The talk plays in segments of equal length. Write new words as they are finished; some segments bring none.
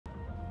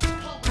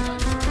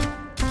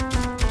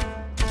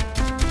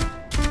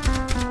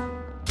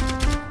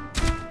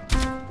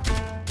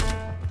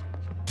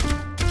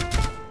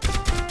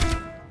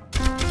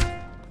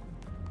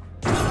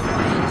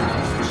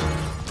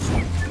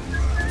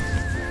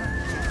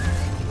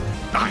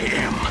I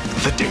am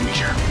the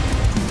danger.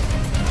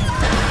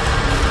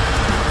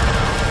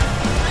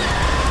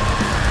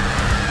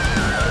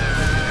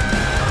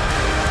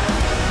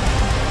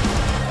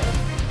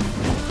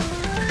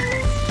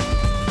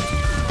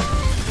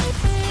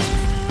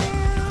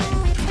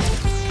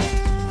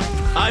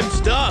 I'm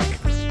stuck.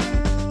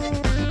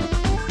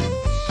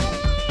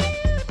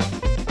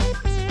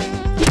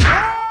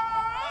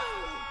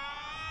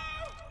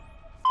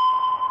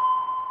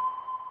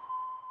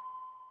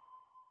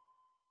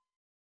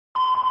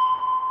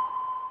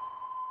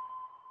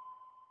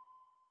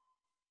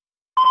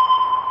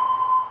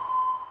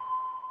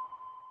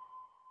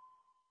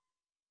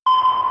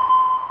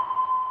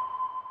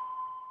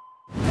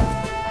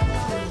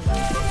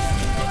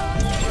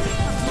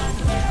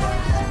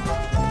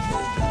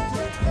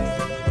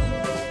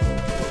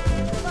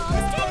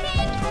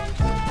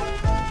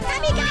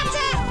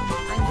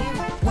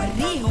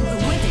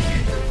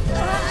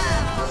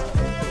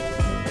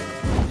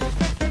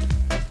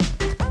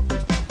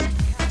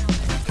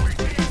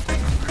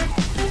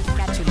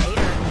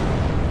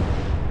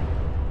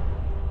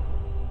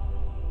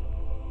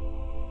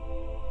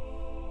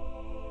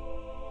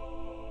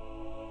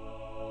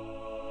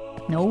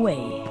 No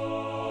way.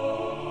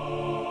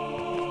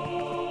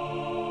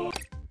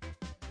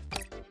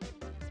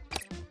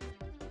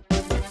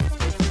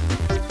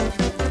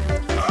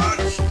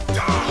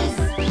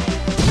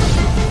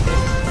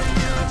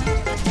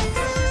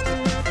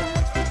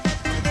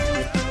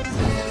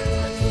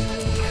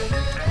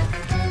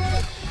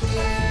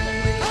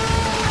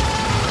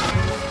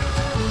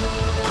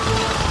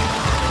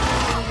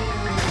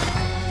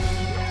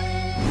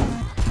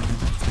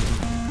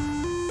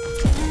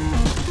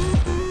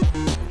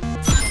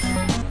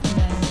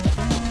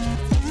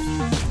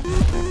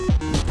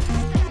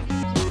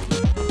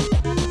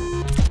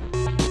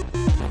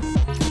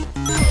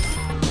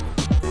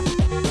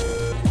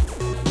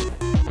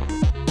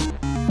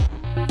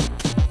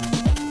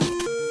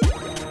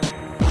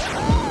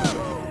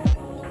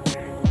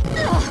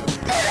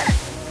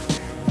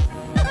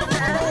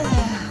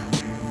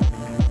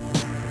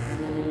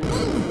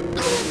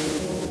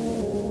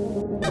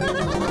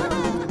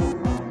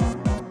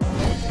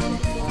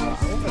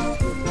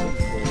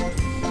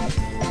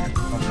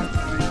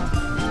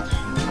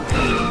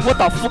 What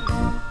the fuck?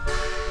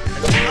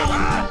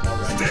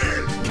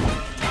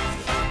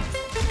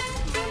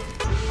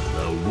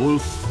 The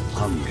wolf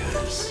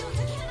hungers.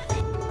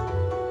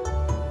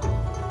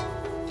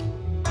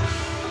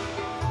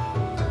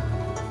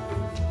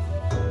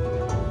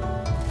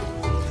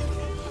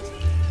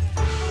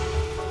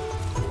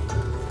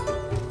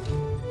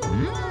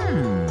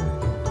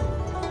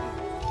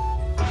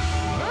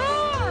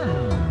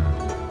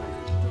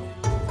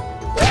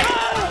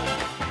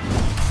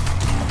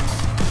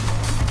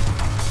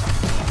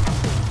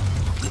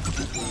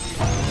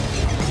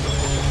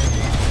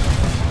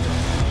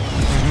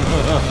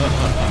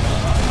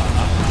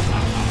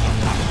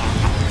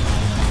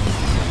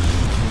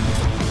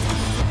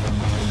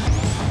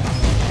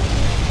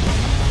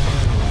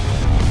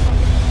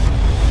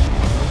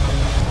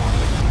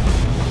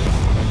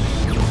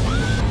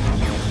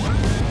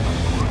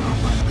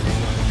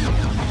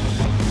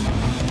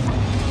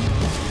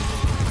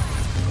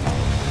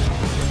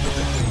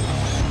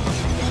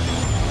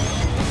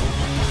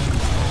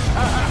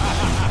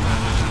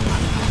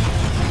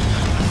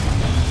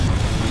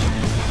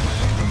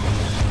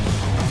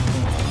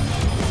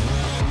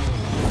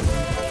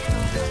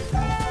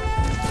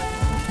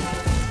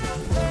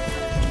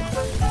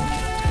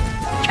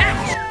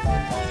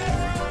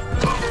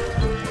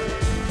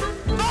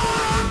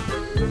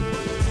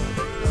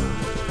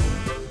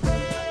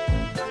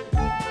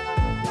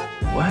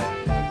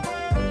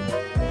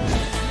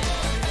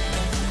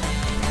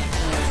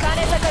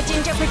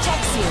 Ginger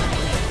protects you.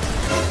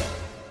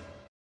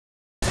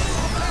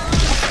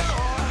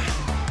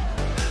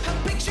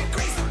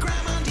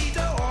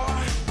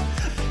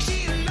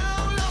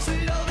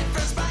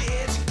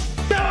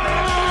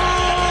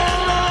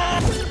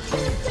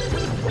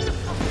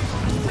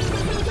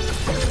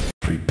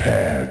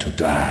 Prepare to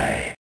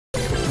die.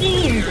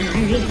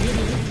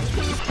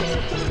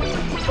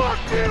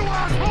 Fuck you,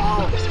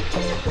 asshole!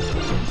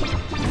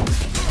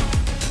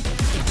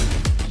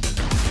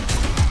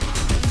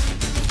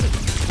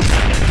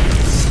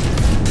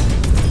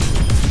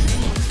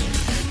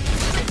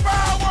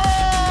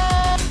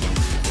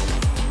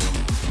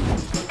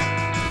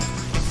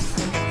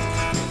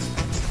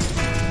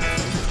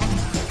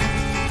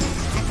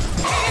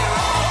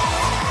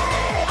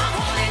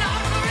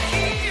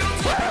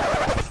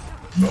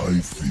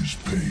 Life is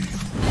pain.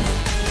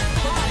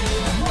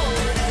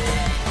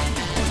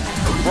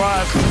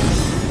 Surprise!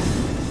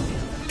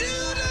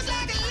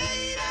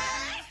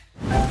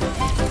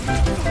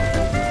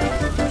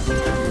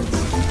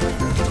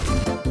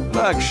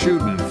 Like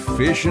shooting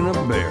fish in a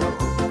barrel.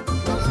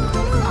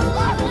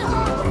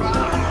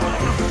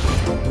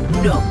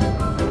 No.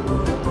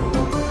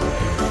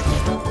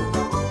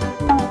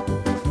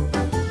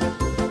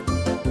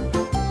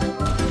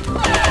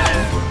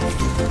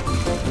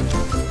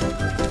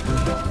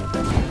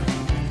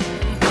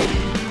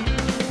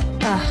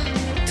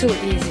 Too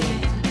easy.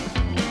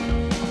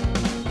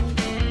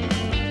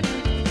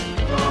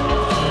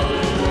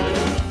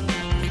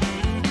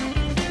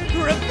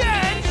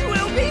 Revenge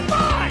will be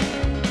mine!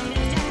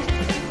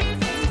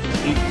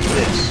 Eat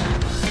this.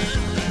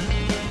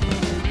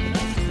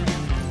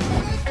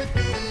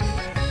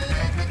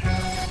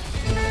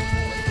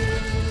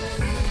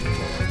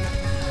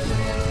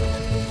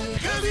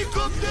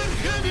 Helicopter,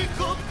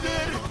 helicopter!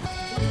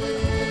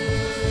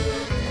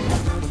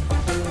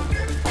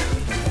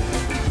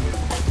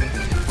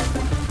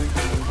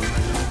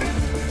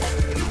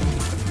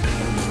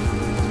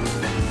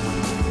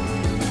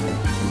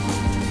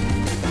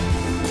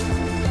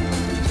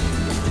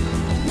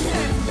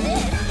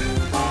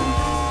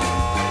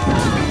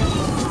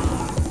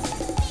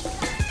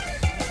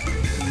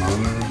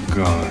 Mother of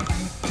God.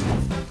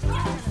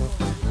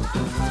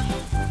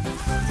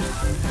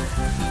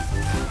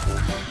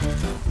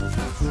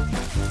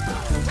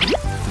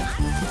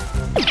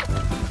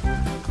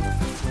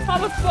 How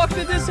the fuck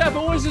did this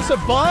happen? Was this a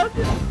bug?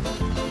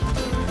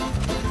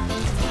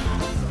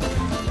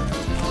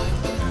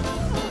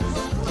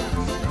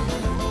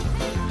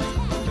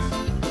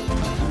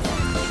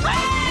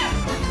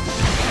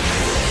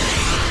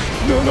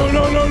 No, no,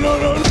 no, no, no,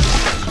 no.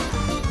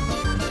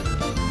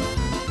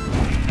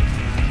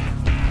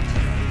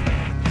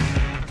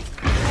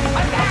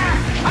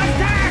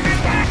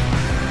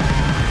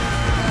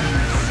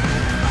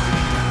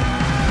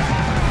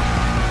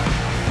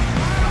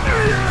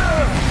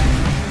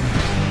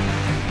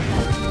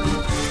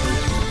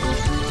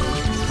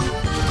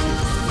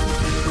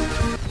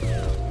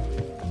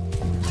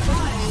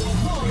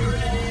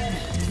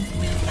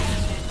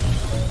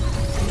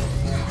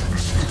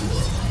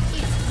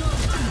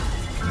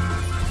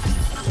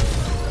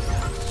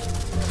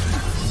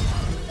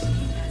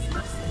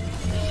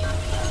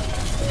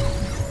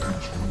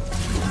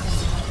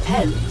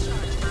 Help.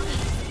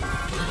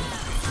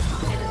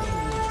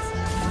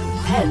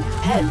 Help,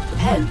 help,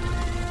 help.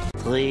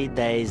 3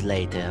 days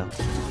later.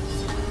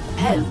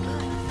 Help.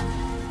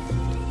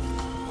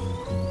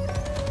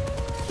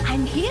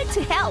 I'm here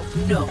to help.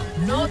 No,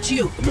 not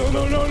you. No,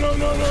 no, no, no,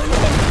 no, no, no.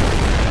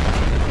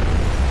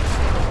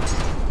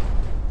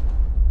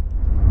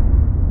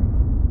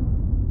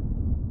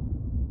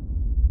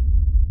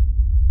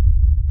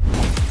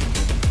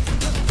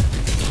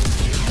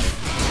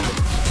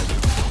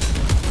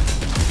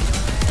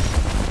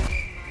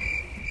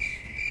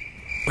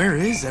 Where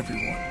is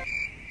everyone?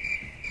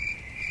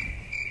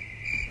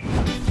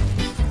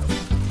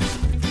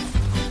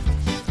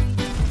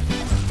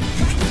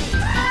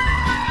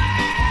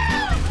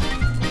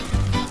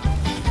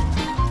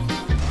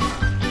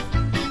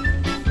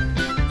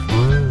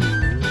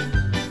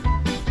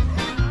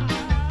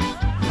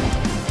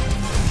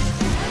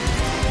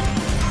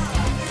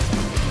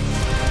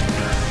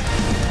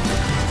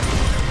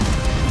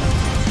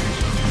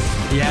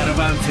 The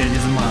advantage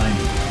is mine.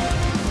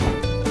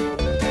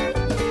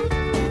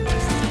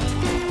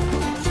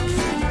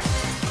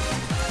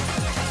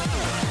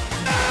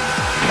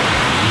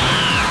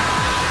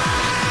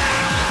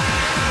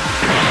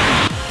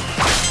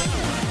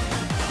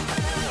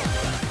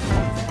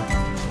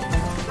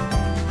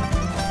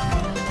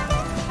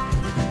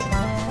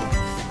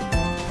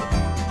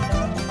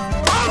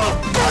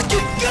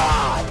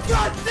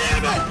 God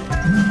damn it!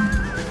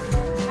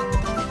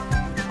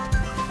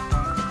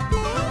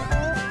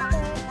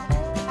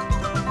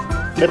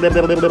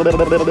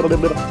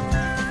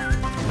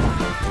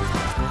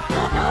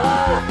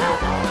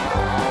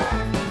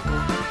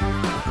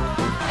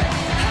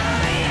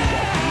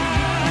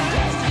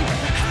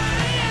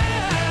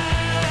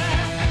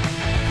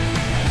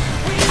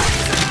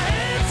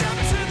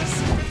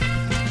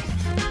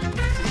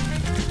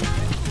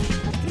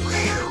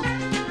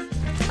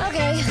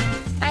 Okay,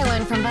 I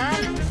learned from that.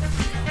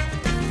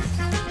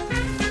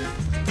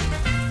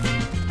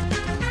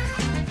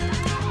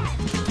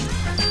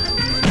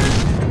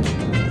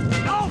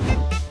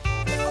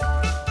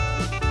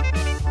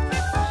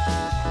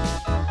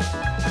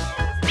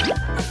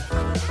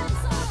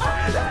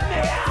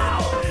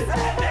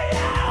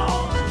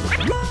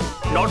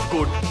 Not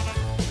good.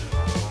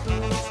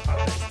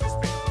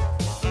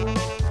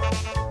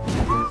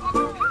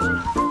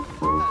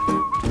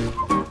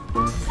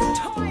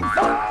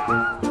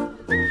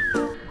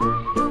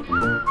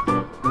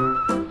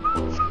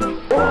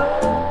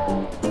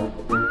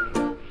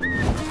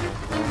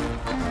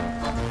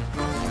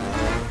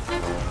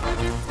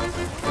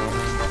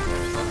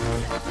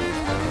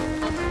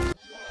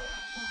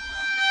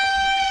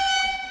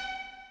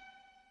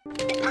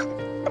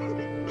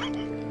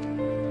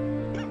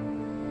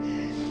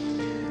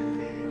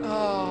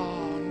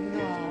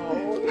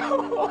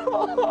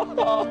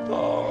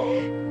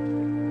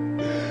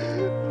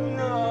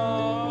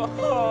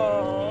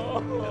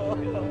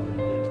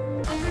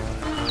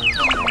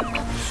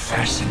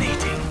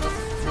 Fascinating.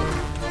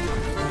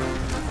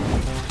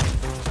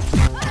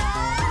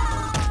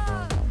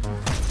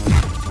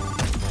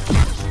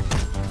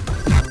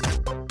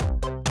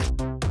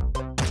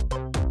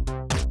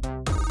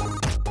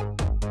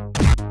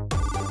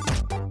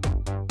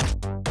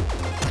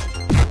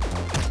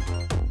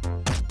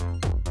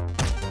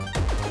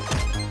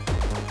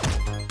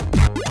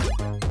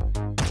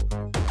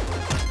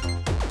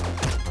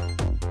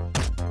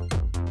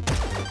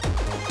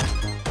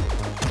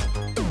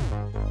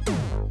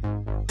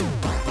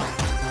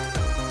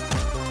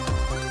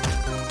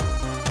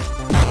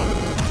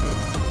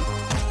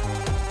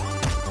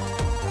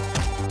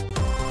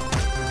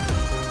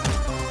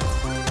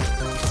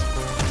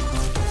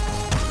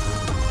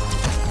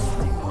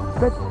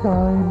 Fine,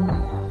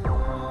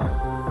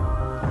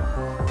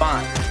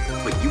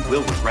 but you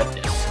will regret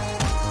this.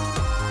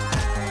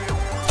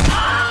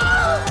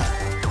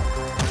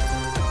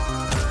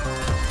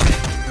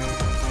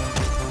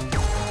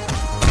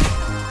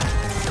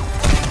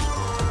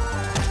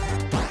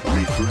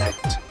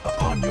 Reflect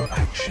upon your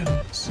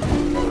actions.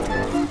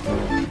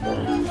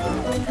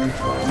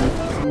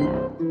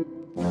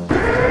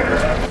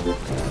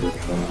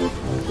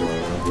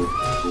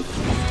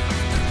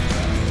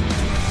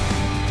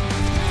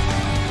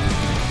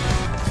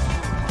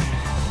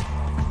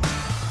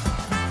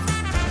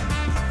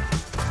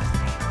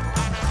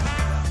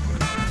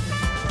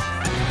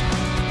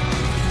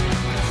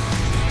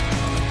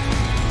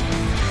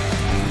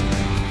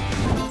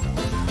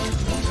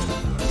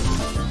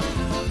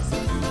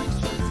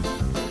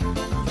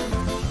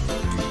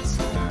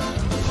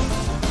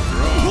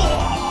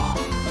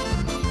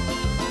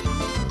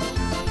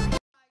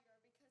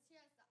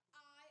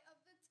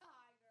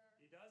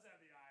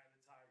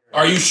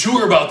 Are you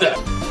sure about that?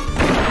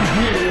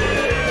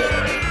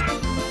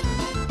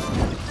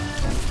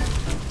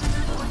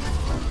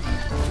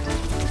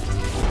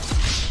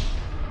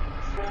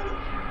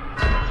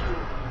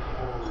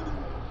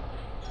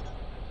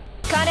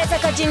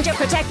 Kanetaka Ginger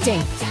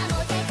protecting.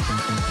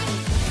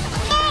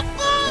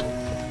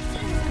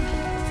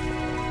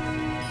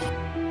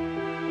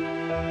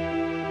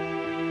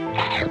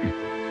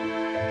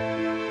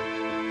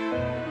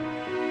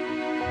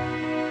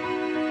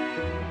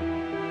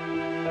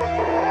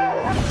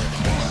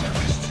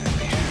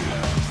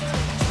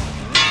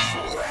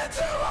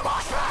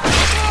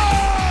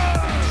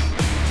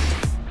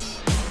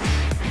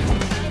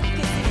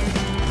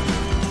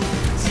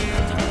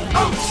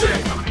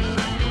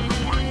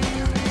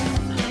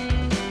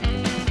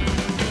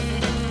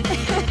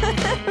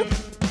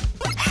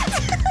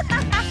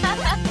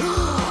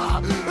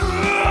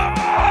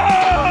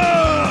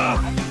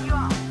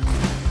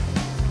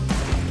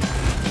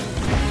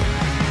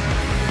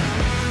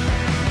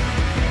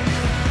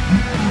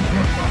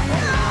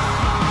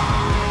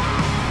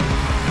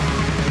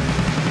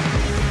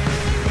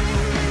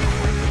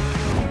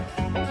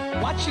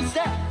 Watch your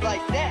step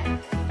like that.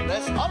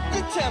 Let's up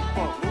the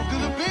tempo. Move to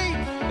the beat.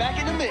 Back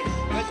in the mix.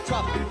 Let's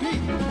drop the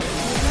beat.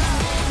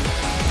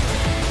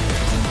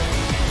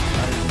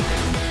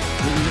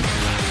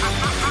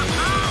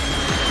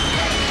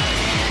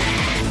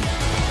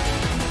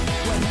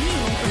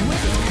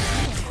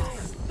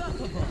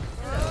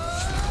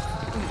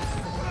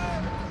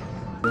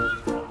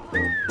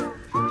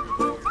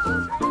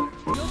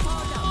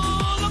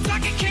 Looks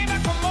like it came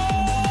back for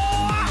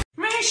more!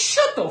 Man,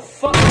 shut the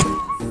fuck up!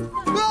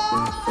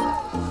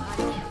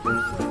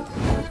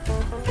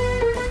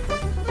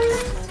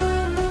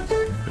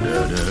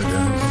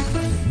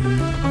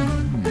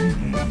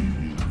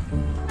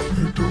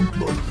 I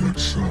don't like that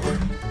sign.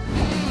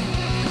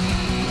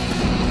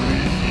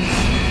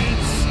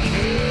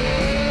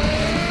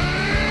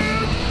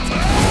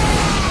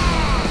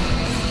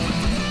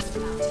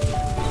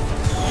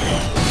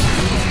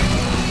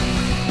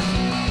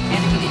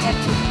 Enemy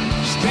detected.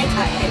 Straight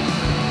ahead.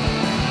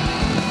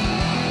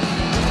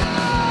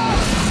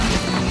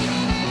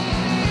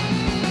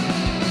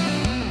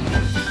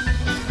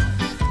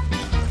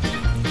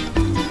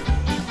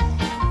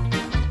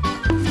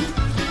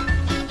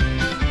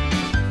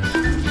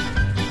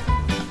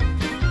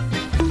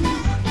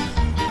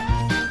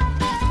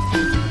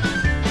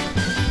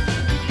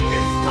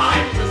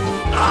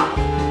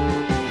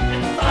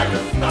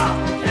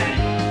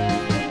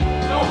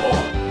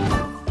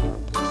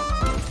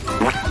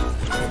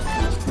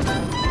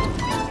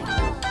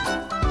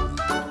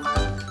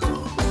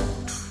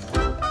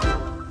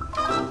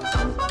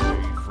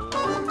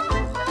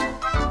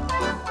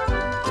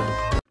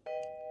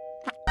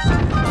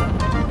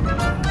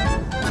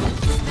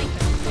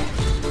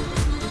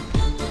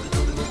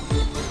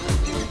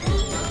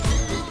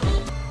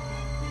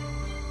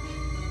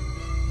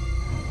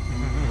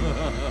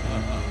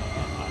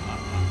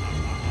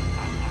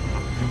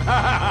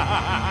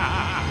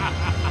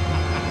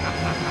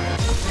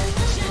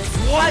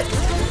 What?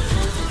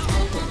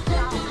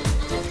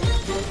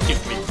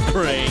 Give me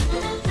brain.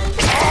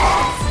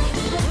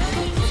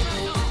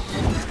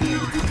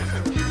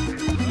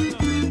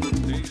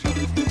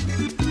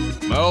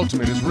 My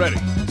ultimate is ready.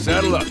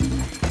 Saddle up.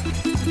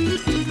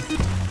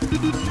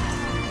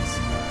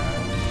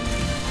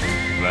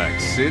 Like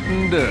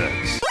sitting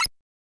ducks.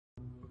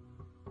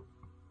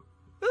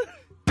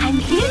 I'm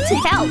here to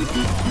help.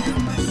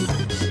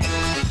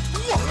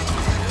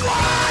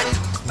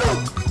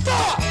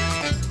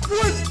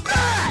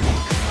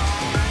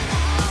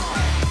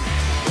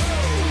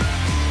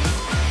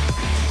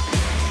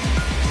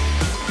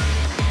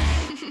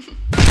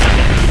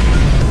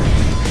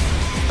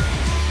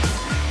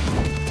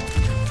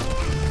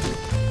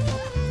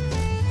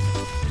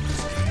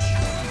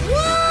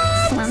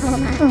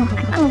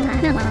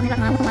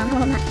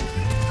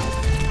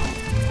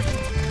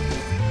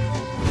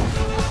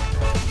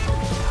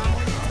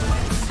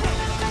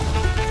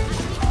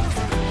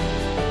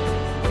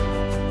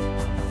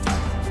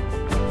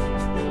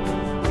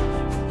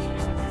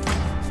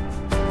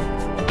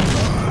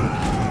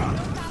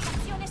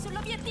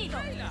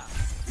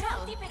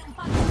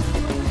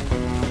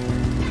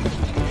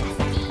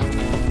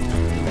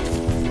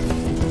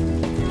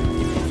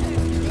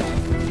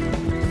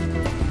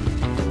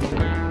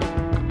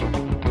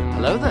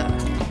 Hello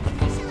there.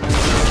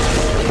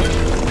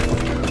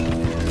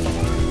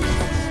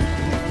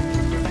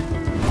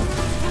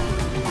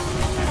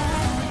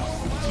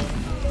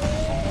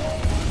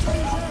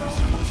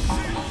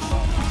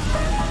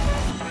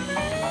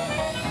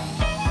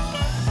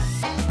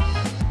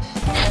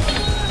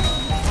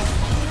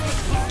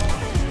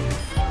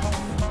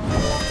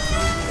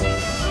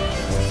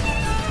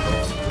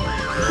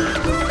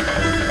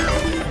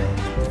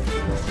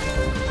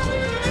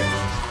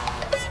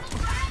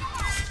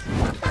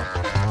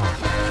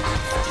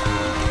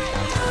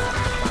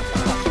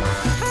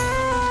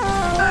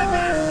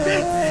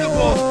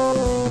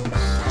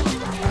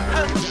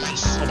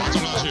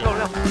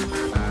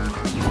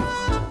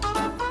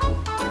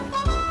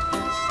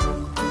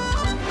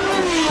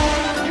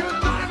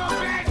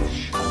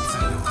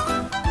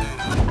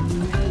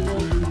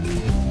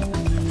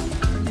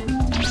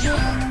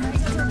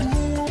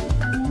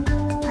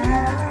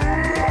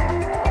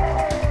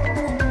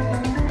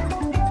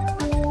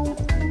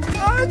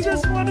 I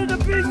just wanted to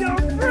be your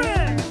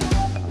friend.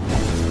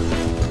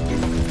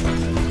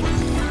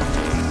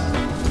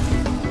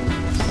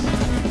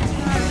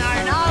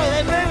 No,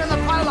 they're moving the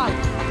polo.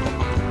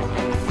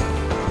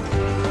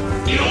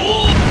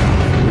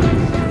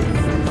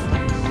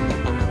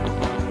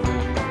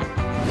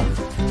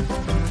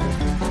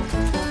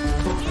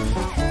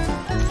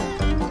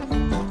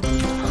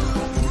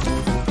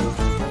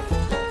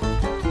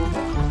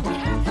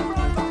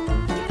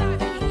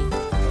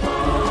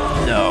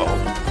 No.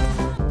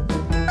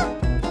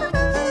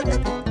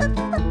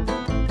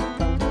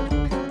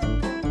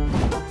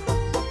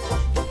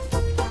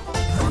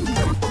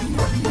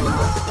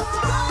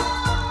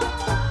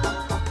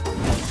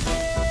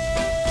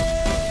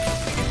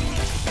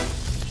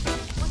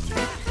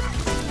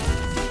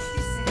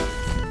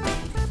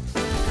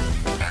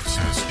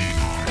 Access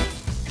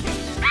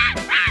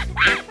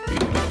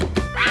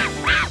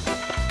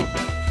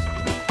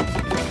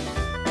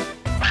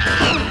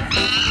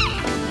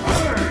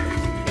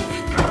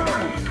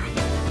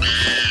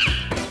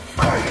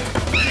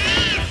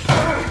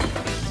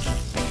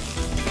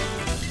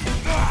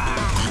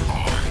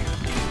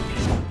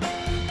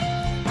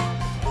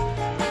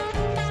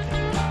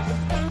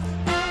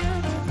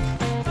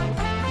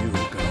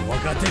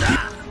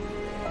denied.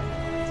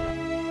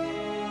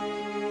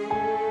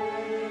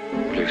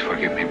 Please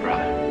forgive me,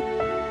 brother.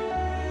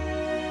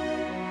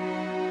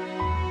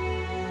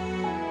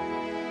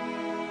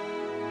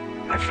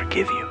 I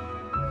forgive you.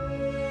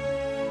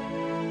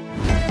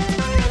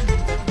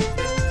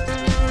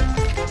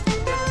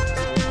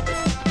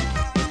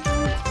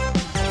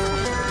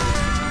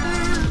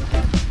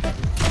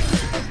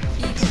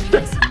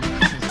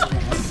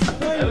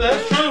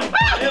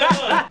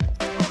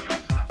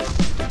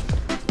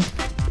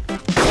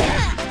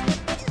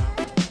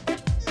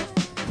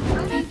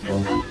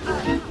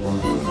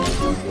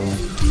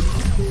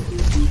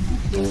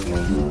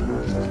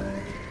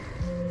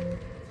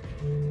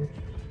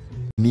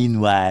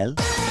 Meanwhile,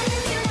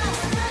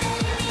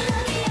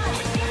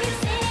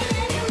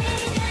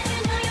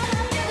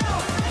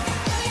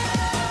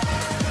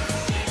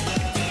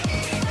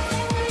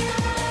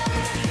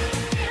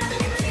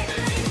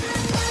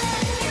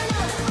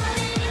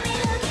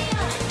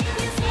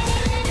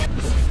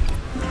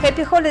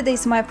 Happy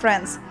holidays, my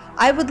friends!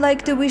 I would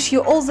like to wish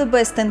you all the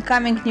best in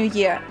coming new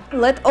year.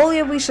 Let all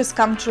your wishes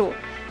come true.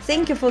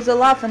 Thank you for the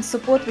love and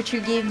support which you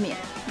gave me.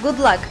 Good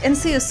luck and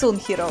see you soon,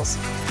 heroes!